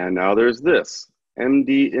 And now there's this,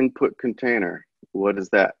 MD input container. What is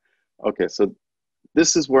that? Okay, so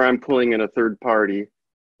this is where I'm pulling in a third-party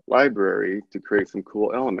library to create some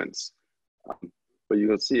cool elements. But you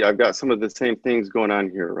can see I've got some of the same things going on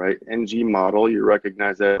here, right? NG model, you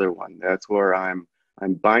recognize that other one. That's where I'm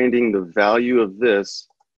binding the value of this,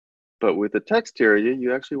 but with the text area,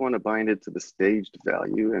 you actually want to bind it to the staged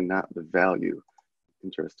value and not the value.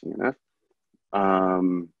 Interesting enough.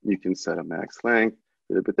 You can set a max length,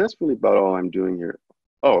 but that's really about all I'm doing here.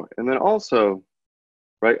 Oh, and then also,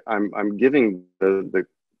 right, I'm giving the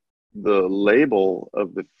label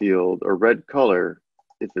of the field a red color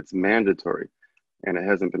if it's mandatory and it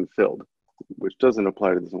hasn't been filled, which doesn't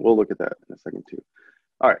apply to this one. We'll look at that in a second too.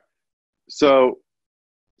 All right, so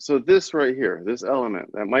this right here, this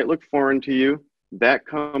element that might look foreign to you, that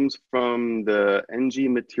comes from the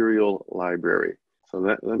ng material library. So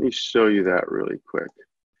let me show you that really quick.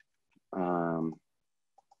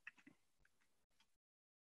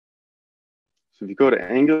 So if you go to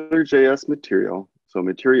AngularJS material, so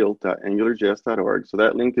material.angularjs.org, so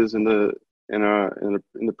that link is in the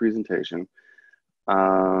presentation.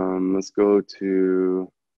 Let's go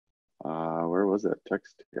to where was that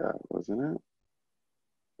text? Yeah, wasn't it?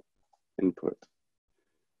 Input.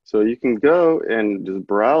 So you can go and just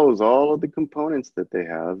browse all of the components that they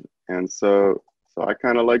have, and so I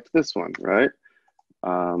kind of liked this one, right?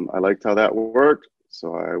 I liked how that worked,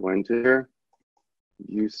 so I went here,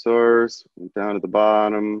 view source, went down to the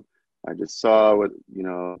bottom. I just saw what,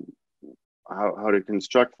 how to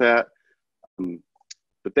construct that,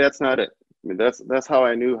 but that's not it. I mean, that's how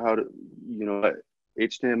I knew how to, what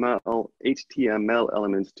HTML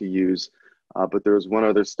elements to use. But there was one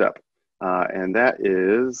other step, and that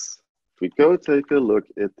is, if we go take a look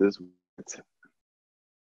at this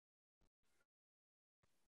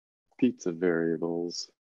pizza variables,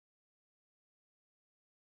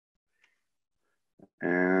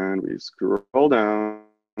 and we scroll down,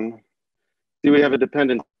 see we have a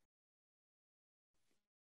dependent.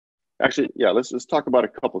 Actually, yeah, let's just talk about a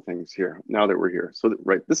couple things here now that we're here. So,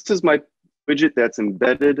 right, this is my widget that's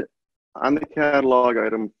embedded on the catalog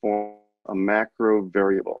item for a macro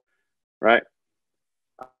variable, right?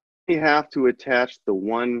 We have to attach the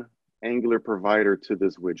one Angular provider to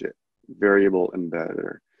this widget, variable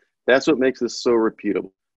embedder. That's what makes this so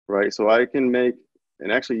repeatable, right? So I can make,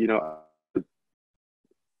 and actually,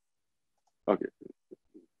 okay,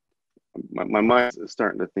 my mind is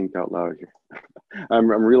starting to think out loud here. I'm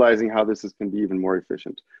realizing how this can be even more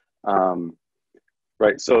efficient.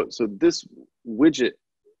 Right, so this widget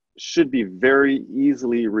should be very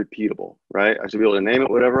easily repeatable, right? I should be able to name it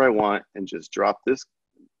whatever I want and just drop this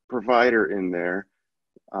provider in there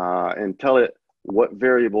and tell it what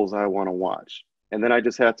variables I want to watch. And then I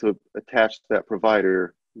just have to attach that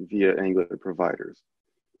provider via Angular providers,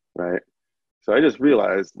 right? So I just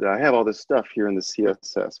realized that I have all this stuff here in the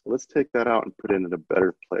CSS. Well, let's take that out and put it in a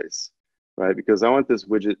better place, right? Because I want this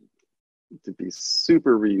widget to be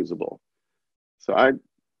super reusable. So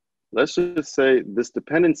let's just say this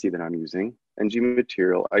dependency that I'm using, ng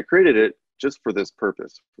material, I created it just for this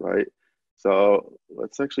purpose, right? So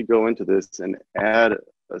let's actually go into this and add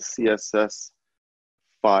a CSS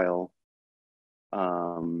file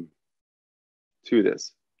to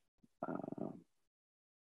this.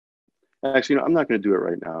 Actually, no, I'm not going to do it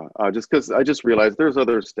right now, just because I just realized there's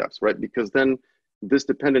other steps, right? Because then this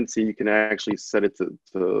dependency, you can actually set it to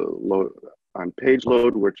load on page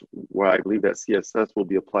load, where I believe that CSS will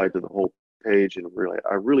be applied to the whole page. And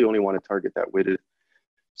I really only want to target that widget.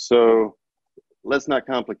 So let's not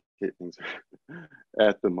complicate things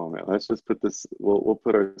at the moment. Let's just put this, we'll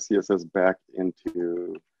put our CSS back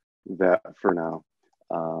into that for now.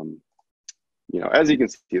 As you can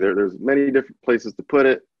see, there's many different places to put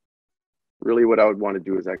it. Really what I would want to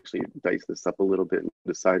do is actually dice this up a little bit and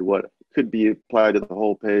decide what could be applied to the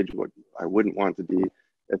whole page, what I wouldn't want to be,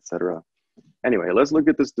 etc. Anyway, let's look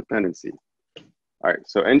at this dependency. All right,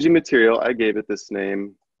 so ng material, I gave it this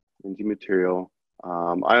name, ng material.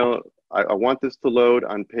 I want this to load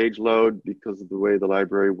on page load because of the way the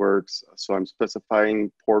library works. So I'm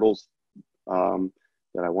specifying portals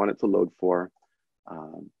that I want it to load for.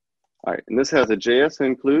 All right, and this has a JS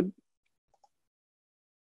include.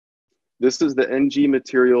 This is the ng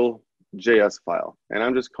material JS file, and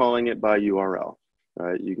I'm just calling it by URL.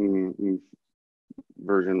 Right, you can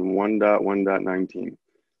version 1.1.19.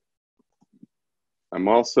 I'm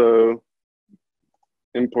also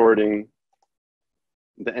importing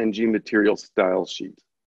the ng material style sheet.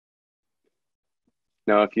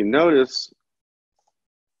 Now, if you notice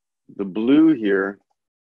the blue here,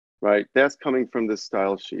 right, that's coming from this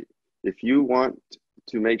style sheet. If you want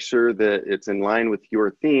to make sure that it's in line with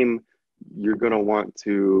your theme, you're going to want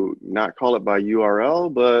to not call it by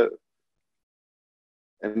URL, but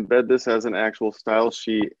embed this as an actual style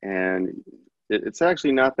sheet. And it's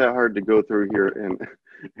actually not that hard to go through here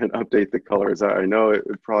and update the colors. I know it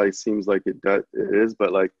probably seems like it is,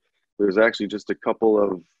 but like there's actually just a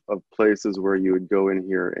couple of places where you would go in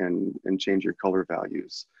here and change your color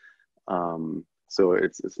values. So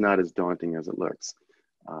it's not as daunting as it looks,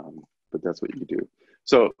 but that's what you do.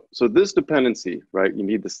 So this dependency, right? You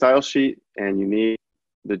need the style sheet and you need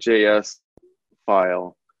the JS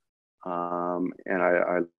file, and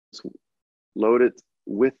I load it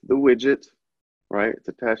with the widget, right? It's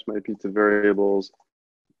attached to my pizza variables.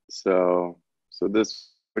 So this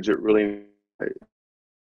widget really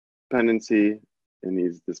dependency, it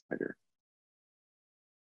needs this header,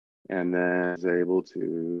 and then is able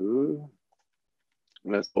to.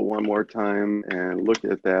 Let's go one more time and look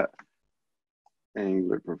at that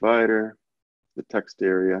Angular provider, the text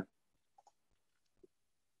area.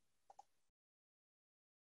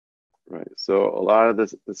 Right, so a lot of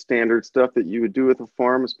the standard stuff that you would do with a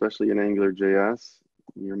form, especially in Angular JS,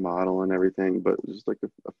 your model and everything, but just like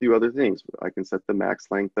a few other things. I can set the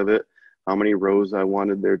max length of it, how many rows I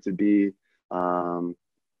wanted there to be,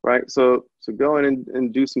 right? So go in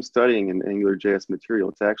and do some studying in Angular JS material.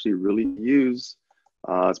 It's actually really used.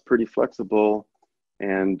 It's pretty flexible,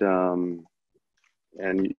 and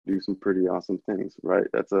you do some pretty awesome things, right?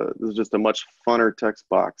 This is just a much funner text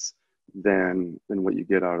box than what you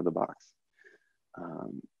get out of the box.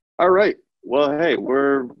 All right. Well, hey,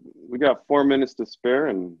 we got 4 minutes to spare,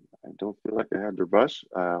 and I don't feel like I had to rush.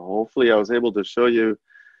 Hopefully I was able to show you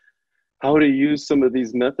how to use some of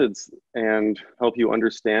these methods and help you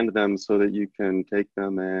understand them so that you can take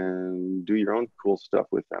them and do your own cool stuff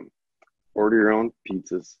with them. Order your own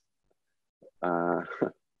pizzas.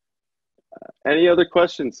 Any other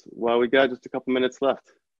questions while we got just a couple minutes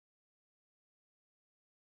left?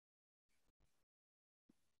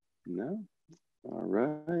 No? All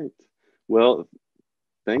right. Well,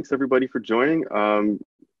 thanks everybody for joining.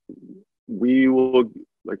 We will,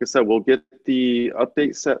 like I said, we'll get the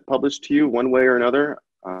update set published to you one way or another.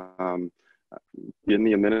 Give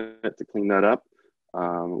me a minute to clean that up.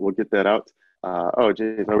 We'll get that out. Oh,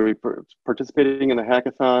 James, are we participating in the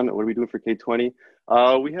hackathon? What are we doing for K20?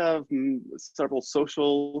 We have several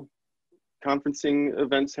social conferencing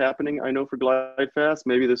events happening, I know, for GlideFast.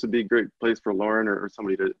 Maybe this would be a great place for Lauren or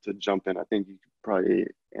somebody to jump in. I think you could probably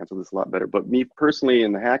answer this a lot better. But me personally,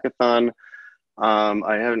 in the hackathon,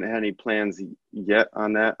 I haven't had any plans yet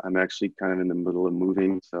on that. I'm actually kind of in the middle of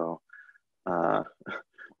moving, so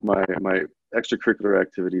my extracurricular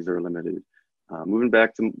activities are limited. Moving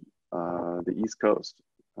back to the East Coast.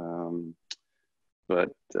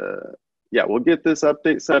 Yeah, we'll get this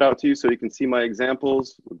update set out to you so you can see my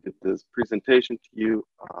examples. We'll get this presentation to you.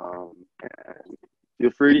 And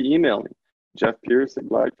feel free to email me, Jeff Pierce at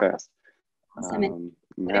GlideFast. Awesome.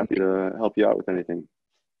 I'm happy to help you out with anything.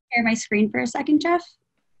 Share my screen for a second, Jeff.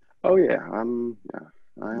 Oh yeah, I'm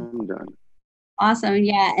done. Awesome.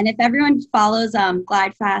 Yeah, and if everyone follows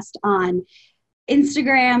GlideFast on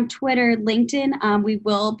Instagram, Twitter, LinkedIn, we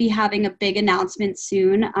will be having a big announcement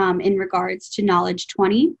soon in regards to Knowledge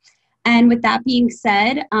 20. And with that being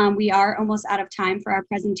said, we are almost out of time for our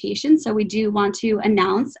presentation. So we do want to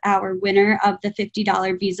announce our winner of the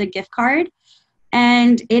 $50 Visa gift card.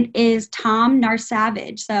 And it is Tom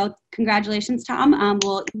Narsavage. So congratulations, Tom.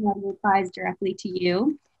 We'll email the prize directly to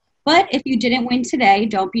you. But if you didn't win today,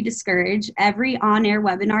 don't be discouraged. Every on-air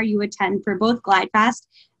webinar you attend for both GlideFast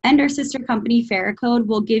and our sister company, Faracode,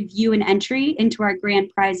 will give you an entry into our grand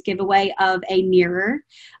prize giveaway of a mirror,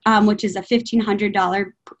 which is a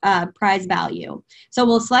 $1,500 prize value. So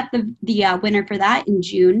we'll select the winner for that in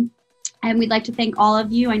June. And we'd like to thank all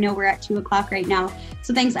of you. I know we're at 2 o'clock right now.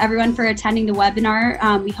 So thanks everyone for attending the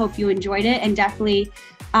webinar. We hope you enjoyed it, and definitely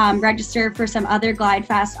register for some other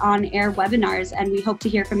GlideFast on-air webinars. And we hope to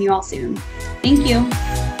hear from you all soon. Thank you.